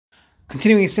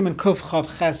Continuing Siman Kuf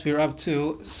Chav Ches, we are up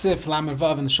to Sif Lamed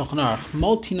Vav in the Shulchan Aruch.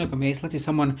 Mol Tinok Umeis. Let's say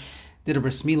someone did a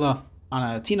bris milah on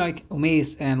a Tinok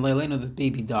Umeis and Leileno the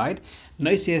baby died.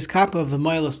 Noisias Kappa of the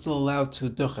Moil is still allowed to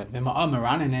Duchan.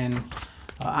 V'ma'amaran, and then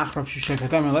Achrav Shishek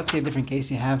Hatamer. Let's say a different case.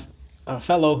 You have a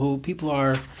fellow who people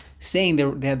are saying they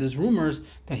had these rumors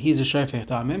that he's a Shofech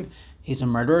Damim. He's a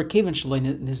murderer. Kevin Shaloi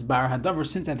Nizbar Hadavar.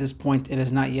 Since at this point it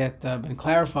has not yet been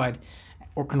clarified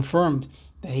or confirmed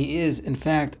that he is in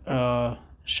fact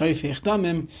Shofech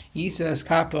Damim, Yisas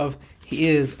Kapav, he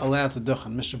is allowed to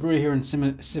duchen. Mr. Brewer here in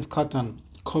Siv Katan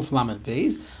Kof Lamed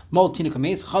Beis. Mol Tinuk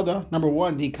Ameis Chada. Number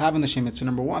one, the Kavan L'Shem Mitzvah.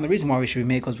 Number one, the reason why we should be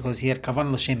made is because he had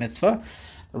Kavan L'Shem Mitzvah.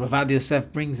 Rav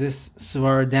Yosef brings this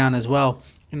svara down as well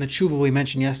in the tshuva we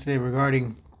mentioned yesterday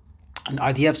regarding an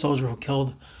IDF soldier who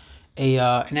killed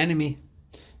an enemy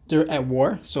at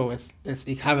war. So it's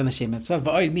Kavan L'Shem Mitzvah.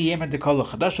 V'oid mi yemad dekol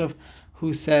l'chadashav,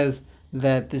 who says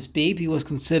that this baby was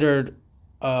considered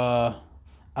a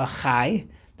chai.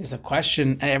 There's a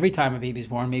question every time a baby is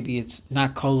born. Maybe it's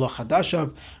not kol lo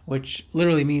chadashav, which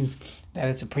literally means that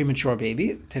it's a premature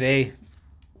baby. Today,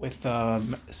 with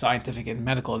scientific and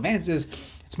medical advances,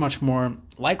 it's much more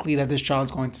likely that this child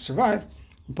is going to survive.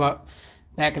 But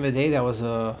back in the day, that was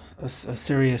a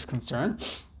serious concern.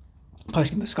 Plus,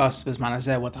 can discuss what the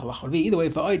halacha would be. Either way,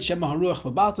 maybe it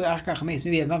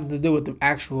had nothing to do with the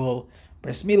actual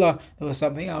bris milah. There was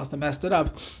something else that messed it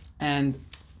up, and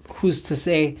who's to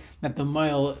say that the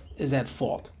male is at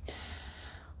fault?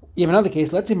 You have another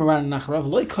case. Let's say Maran Nacharav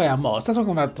loy koyamol. It's not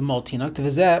talking about the maltina.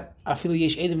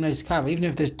 Even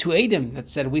if there's two edim that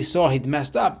said we saw he'd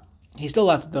messed up, he's still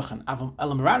allowed to duchen.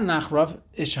 Maran Nacharav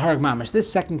is shaharag mamash. This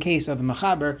second case of the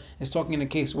mechaber is talking in a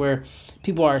case where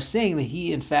people are saying that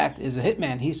he in fact is a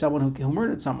hitman. He's someone who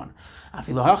murdered someone. Since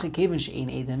there's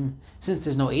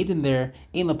no edim there,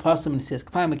 we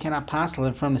cannot pass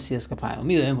him from the siyas kapayim.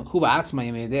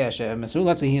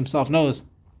 Let's say he himself knows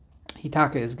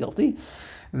Hitaka is guilty.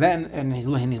 Then, and he's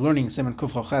learning Siman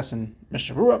Kuf Ches and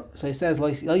Mr. Brewer. So he says,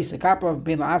 he's not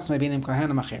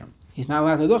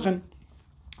allowed to duchen,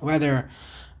 whether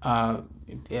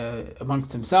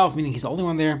amongst himself, meaning he's the only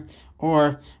one there,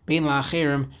 or bein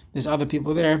la'achirim, there's other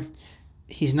people there,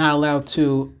 he's not allowed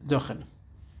to duchen.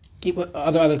 Keep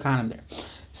other kahanim there.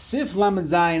 Sif lamed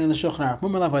zayin in the Shulchan Aruch.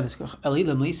 Mumar lavadis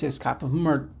elilim lisis kapah.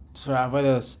 Mumar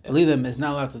avodas elilim is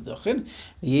not allowed to duchen.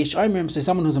 Yesh oimrim, so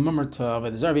someone who's a mumar to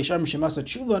avodas zar. Yesh oimrim shemasa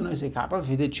tshuva no say kapah. If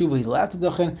he did tshuva, he's allowed to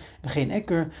duchen. V'chein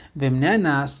eker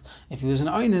v'mnenas. If he was an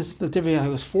oinus, the he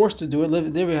was forced to do it.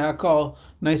 L'tivya hakol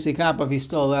no say kapah. He's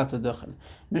still allowed to duchen.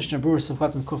 Mishnah Brewer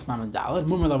Sefkatim Kuf Lamed Daled.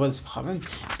 Mumar lavadis kachaven.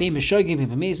 Bein b'shoigim bein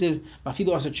b'mezid.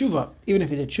 V'afilu asa tshuva. Even if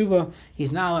he did tshuva,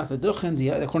 he's not allowed to duchen.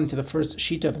 According to the first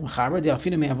sheet of the mechaber, the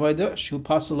afinu me avoda shu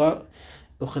pasala.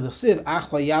 It says in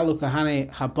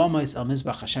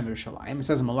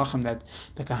Malachim that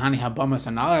the Kahani Habamas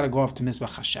are not allowed to go up to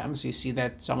Mizbach Hashem. So you see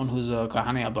that someone who's a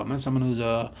Kahani Habama, someone who's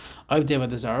a Avdei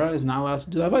Vadazara, is not allowed to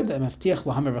do that.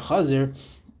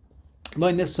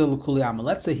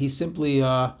 Let's say he simply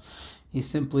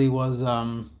was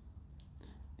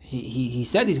he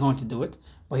said he's going to do it,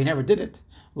 but he never did it.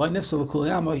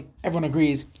 Everyone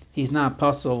agrees he's not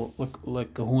apostle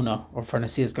like kahuna or for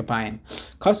nasiyas kapayim.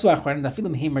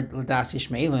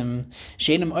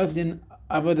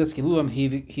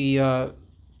 He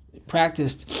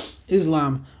practiced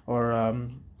Islam or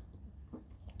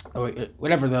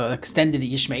whatever the extended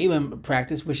Yishmaelim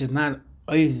practice, which is not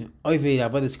they're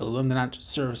not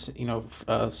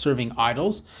serving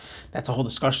idols. That's a whole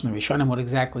discussion of Rishonim what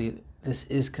exactly this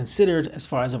is considered as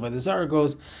far as Avodah Zarah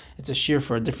goes. It's a shir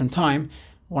for a different time.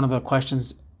 One of the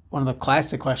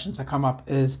classic questions that come up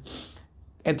is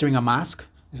entering a mosque.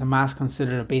 Is a mosque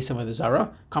considered a base of Avodah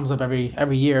Zarah? Comes up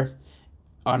every year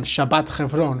on Shabbat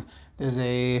Chevron. There's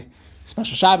a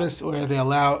special Shabbos where they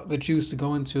allow the Jews to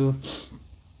go into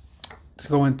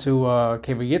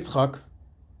Kever Yitzchak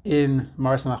in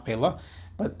Maras Machpelah,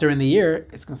 but during the year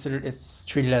it's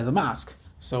treated as a mosque.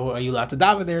 So are you allowed to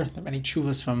daven there? There are many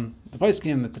tshuvas from the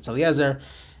Poskim, the Tzitz Eliezer,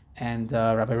 and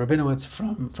Rabbi Rabinowitz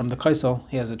from the Kaisel.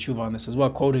 He has a tshuva on this as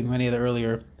well, quoting many of the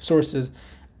earlier sources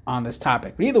on this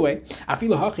topic. But either way,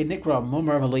 afilu hachi nikra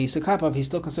mumar v'lo yisakapav, he's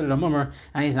still considered a mumar,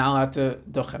 and he's not allowed to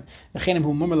duchen. V'chenim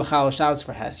hu mumar l'chal Shabbos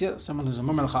for Hesya, someone who's a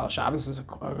mumar l'chal Shabbos is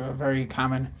a very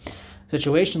common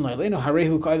situation. Le'leinu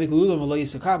harehu ka'avik lulav v'lo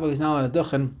yisakapav, he's not allowed to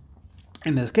duchen.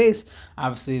 In this case,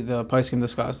 obviously the Poskim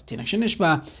discussed Tinach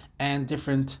Shenishba and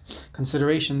different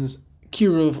considerations,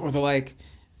 Kiruv or the like,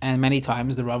 and many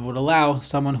times the Rav would allow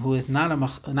someone who is not a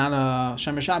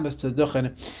Shemer Shabbos to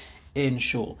duchen in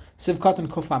shul. Siv katan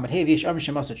kuf lamed hey v'yesh amr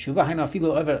shemas tshuva hayna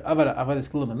afilu over this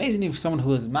kulum amazing. If someone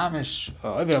who is mamish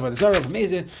over the zarav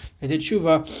amazing, he did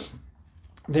tshuva.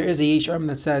 There is a yesh arm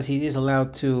that says he is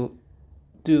allowed to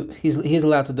he's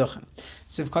allowed to duchen.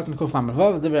 Siv katan kuf lamed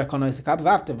vav dever kol nois kap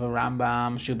v'after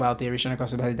v'rambam shubal the rishon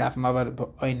kosav hadaf mavar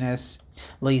oines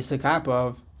lo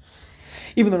yisakapov.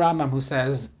 Even the Rambam who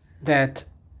says that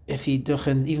if he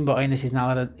duchen even by oines he's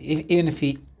not allowed. Even if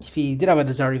he did have a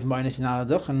desire even by oines he's not allowed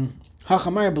to duchen.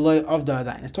 Hachamar beloy of the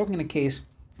adain. It's talking in a case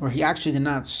where he actually did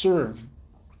not serve.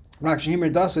 Not the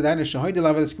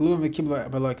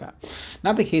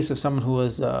case of someone who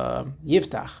was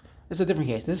yiftach. This is a different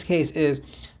case. This case is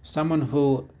someone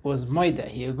who was moida.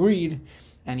 He agreed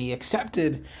and he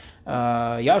accepted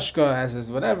yashka as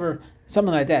his whatever,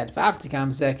 something like that.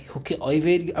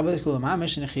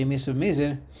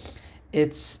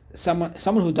 It's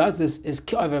someone who does this is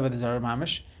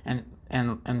mamish,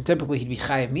 and typically he'd be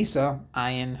chayiv misa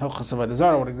ayin hilchas avodah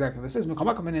zarah. What exactly this is?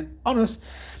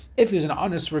 If he was an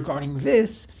honest regarding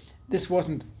this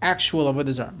wasn't actual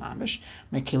avodah zarah mamish.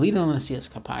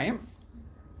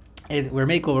 We're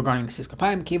makel regarding the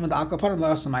kapayim. Came with the akaparim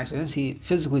la'asamai. Since he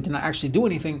physically did not actually do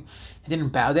anything, he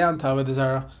didn't bow down to avodah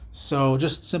zarah. So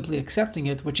just simply accepting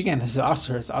it, which again is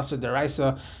aser, it's aser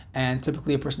deraisa, and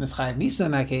typically a person is chayav misa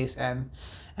in that case, and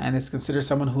it's considered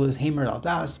someone who is hamer al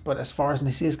das. But as far as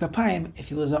nesias kapayim, if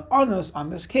he was an honest on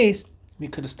this case, we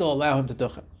could still allow him to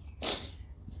duchen.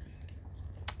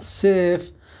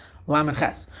 Sif lamed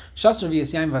ches shas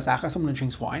revius yain vasachas. Someone who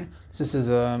drinks wine. This is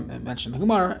mentioned in the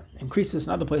Gemara, increases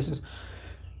in other places.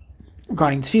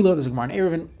 Regarding tefillah, there's a Gemara in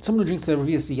Eruvin. Someone who drinks the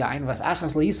revius yain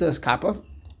vasachas leisas kapov.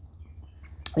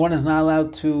 One is not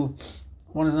allowed to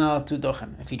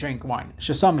duchen if he drank wine.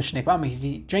 Shasam mishnepam. If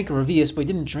he drank a revius, but he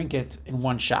didn't drink it in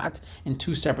one shot, in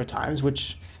two separate times,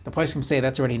 which the place can say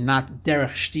that's already not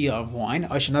derech shtia of wine.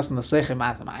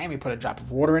 He put a drop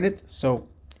of water in it, so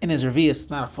in his revius, it's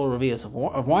not a full revius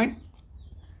of wine.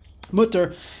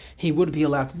 Mutter, he would be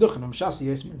allowed to duchen.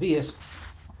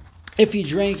 If he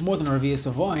drank more than a revius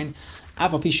of wine,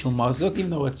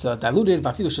 even though it's diluted,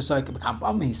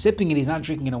 he's sipping it, he's not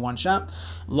drinking it in one shot.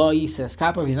 He's not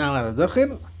allowed to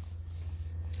duchen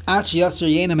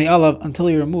until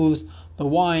he removes the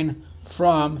wine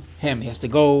from him. He has to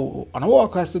go on a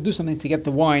walk, has to do something to get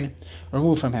the wine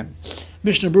removed from him.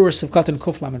 Mishnah Brewer Sivkatan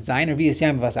Kuf Lamed Zayin or Vias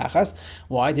Yam Vasachas.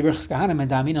 Why the Birchas Kahanim and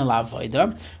Damina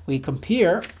Lavoida? We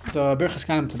compare the Birchas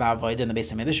Kahanim to the Avoida in the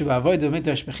Beis Hamikdash. Avoida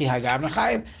Mikdash Bechi Hagav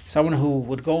Chayiv. Someone who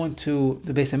would go into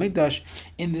the Beis Hamikdash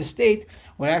in this state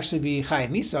would actually be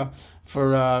Chayiv Misa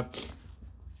for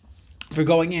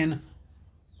going in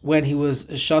when he was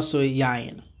Shasui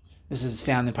Yayin. This is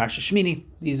found in Parsha Shmini.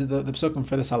 These are the psukim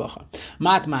for this halacha.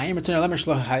 Mat ma'im return lemer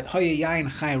shlo hoye yain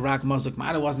chay rak mazug.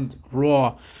 It wasn't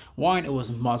raw wine; it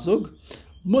was mazug.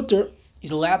 Mutter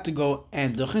is allowed to go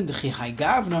and duchen dechi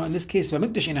haygavno. In this case,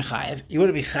 v'mikdash in a chayiv. You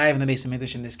would be chayiv in the base of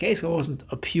mikdash in this case. It wasn't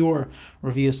a pure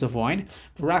revius of wine.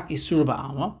 Rak isur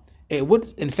ba'alma. It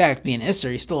would in fact be an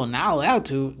isur. You're still not allowed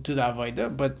to do the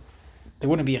avodah, but there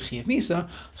wouldn't be a chiyuv misa.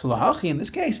 So lahachi in this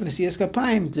case, when the siyas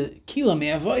kapayim, the kila me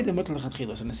avoida mutar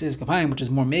lechatchila. So the siyas kapayim, which is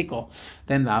more mekel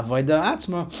than the avoida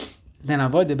atzma, then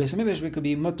avoida beis hamikdash, we could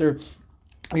be mutar.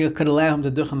 We could allow him to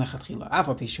duchen lechatchila.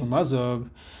 Afa pishu mazug,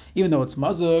 even though it's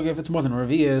mazug, if it's more than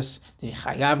revius, the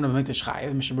chayav no mikdash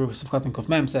chayav. Mishnah Baruch Sivkatan Kuf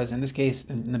Mem says in this case,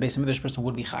 in the beis hamikdash, person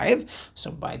would be chayav. So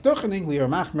by duchening, we are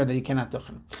machmer that he cannot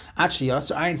duchen. Achi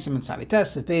yasser ayin siman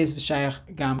salites beis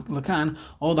v'shayach gam lakan.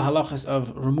 All the halachas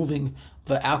of removing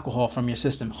the alcohol from your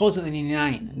system. Now,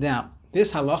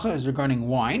 this halacha is regarding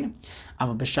wine,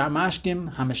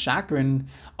 hamashakrin,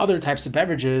 other types of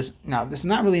beverages. Now, this is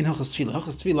not really in Hilchos Tefillah.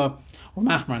 Hilchos Tefillah, we're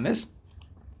machmer on this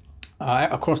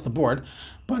across the board,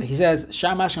 but he says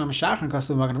shamashkin hamashakrin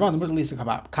kasu magan the lisa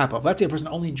kapov. Let's say a person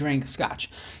only drank scotch.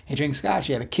 He drank scotch.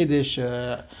 He had a kiddush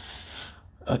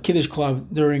club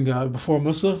during before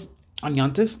Musaf on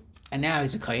Yantif, and now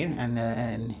he's a kohen, and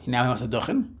now he wants a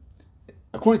duchen.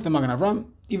 According to the Magen Avram,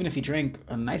 even if he drank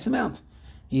a nice amount,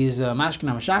 he's mashkin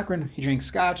hamashakrin, he drinks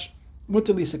scotch.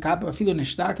 Mutter lisa kappa afilu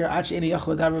nishtaker ach eni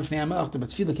yachol davar v'nei hamelach but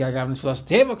tefillah ki agav neflas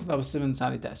teva k'tav siman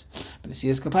tzadites. But the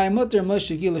kapayim mutter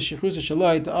mlosh shigil l'shichus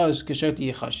shaloi ta'oz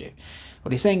k'shoti yichashev.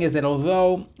 What he's saying is that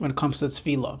although when it comes to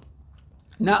tefillah,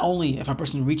 not only if a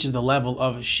person reaches the level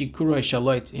of shikuroi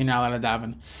shaloit, you're not allowed to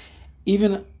daven,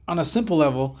 even on a simple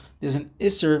level, there's an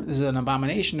isser, there's an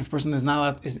abomination if a person is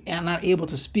not able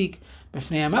to speak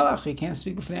b'fnei hamelach. He can't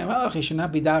speak b'fnei hamelach. He should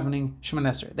not be davening Shemon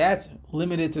Esrei. That's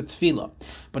limited to tefillah.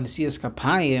 But in siyas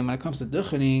kapayim, when it comes to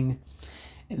duchening,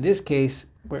 in this case,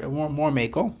 more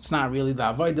makel. It's not really the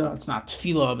avodah. It's not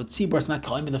tefillah, but tzibur. It's not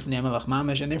kalim lefnei melech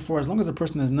mamish. And therefore, as long as the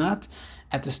person is not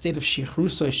at the state of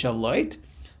shichrusa shaloit,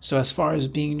 so as far as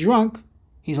being drunk,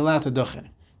 he's allowed to duchen.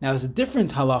 Now, there's a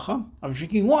different halacha of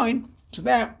drinking wine. So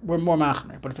that we're more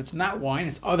machmer. But if it's not wine,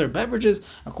 it's other beverages.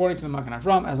 According to the Magen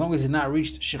Avram, as long as he's not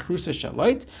reached shichrusa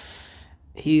shaloit,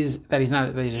 he's a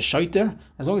shaita.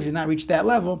 As long as he's not reached that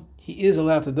level, he is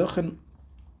allowed to duchen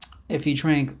if he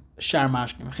drank shar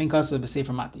mashkim. Mechin kasa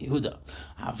b'sefer Mati Yehuda.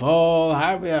 Avol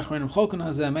harbe achronim cholkon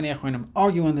hazeh. Many achronim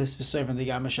argue on this. V'sefer the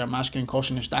gam shar mashkim kol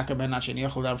shenishtaka ben not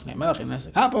sheniachol dav fnei melech in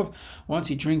nesek hapov. Once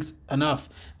he drinks enough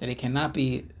that he cannot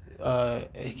be.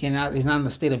 He's not in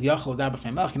the state of yachol dav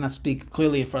fnei melech. He cannot speak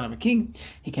clearly in front of a king.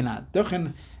 He cannot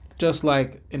duchen, just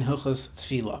like in hilchos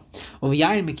tefillah. Over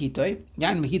yain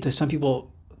mekitoi, some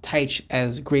people teach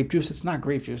as grape juice. It's not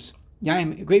grape juice.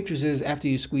 Grape juice is after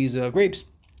you squeeze grapes.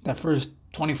 That first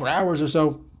 24 hours or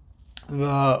so,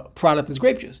 the product is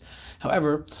grape juice.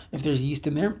 However, if there's yeast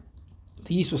in there,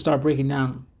 the yeast will start breaking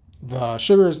down the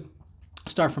sugars,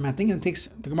 start fermenting, and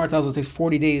the Gemara tells us it takes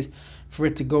 40 days for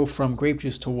it to go from grape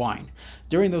juice to wine.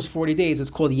 During those 40 days, it's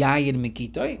called yayin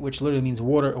mikitoi, which literally means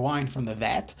wine from the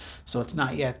vat. So it's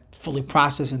not yet fully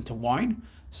processed into wine.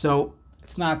 So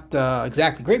it's not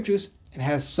exactly grape juice. It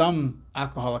has some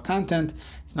alcoholic content.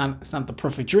 It's not the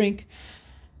perfect drink.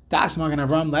 Das Magen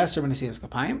Avram lesser when Nesias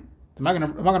Kapayim. The Magen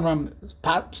Avram's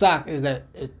psak is that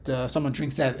someone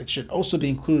drinks that, it should also be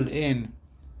included in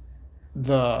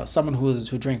someone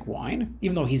who drink wine,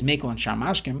 even though he's mekel and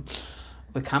shamashkim.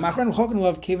 But Kamachron Chokin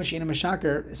love Kevish in a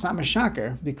Meshaker. It's not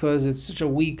Meshaker because it's such a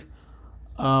weak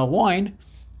wine.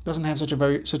 Doesn't have such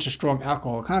a strong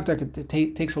alcohol content.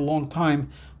 It takes a long time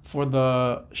for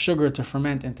the sugar to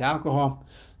ferment into alcohol.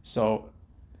 So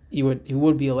he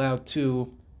would be allowed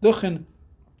to duchen.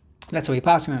 That's how he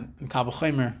passed in Kabel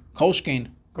Chaimer, Kolshkein,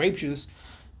 grape juice.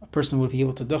 A person would be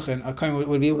able to duchen, a kohen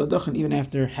would be able to duchen even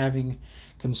after having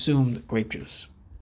consumed grape juice.